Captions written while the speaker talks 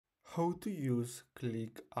How to use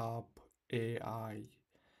ClickUp AI.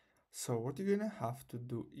 So what you're gonna have to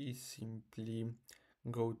do is simply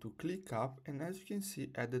go to ClickUp, and as you can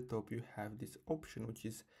see at the top you have this option which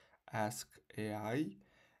is Ask AI,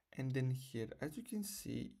 and then here as you can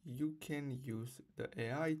see you can use the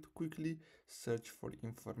AI to quickly search for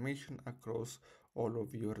information across all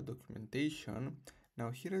of your documentation.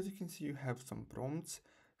 Now here as you can see you have some prompts.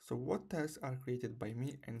 So what tasks are created by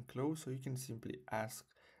me and closed, so you can simply ask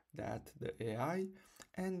that the AI,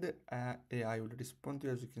 and the AI will respond to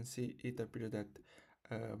you. As you can see, it appears that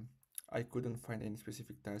I couldn't find any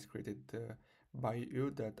specific tasks created by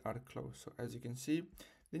you that are closed. So as you can see,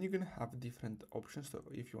 then you're gonna have different options. So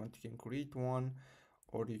if you want, you can create one,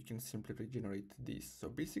 or you can simply regenerate this. So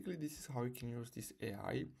basically this is how you can use this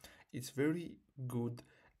AI. It's very good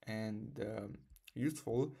and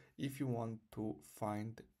useful if you want to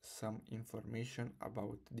find some information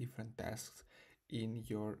about different tasks in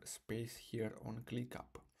your space here on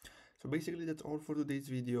ClickUp. So basically that's all for today's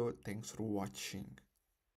video. Thanks for watching.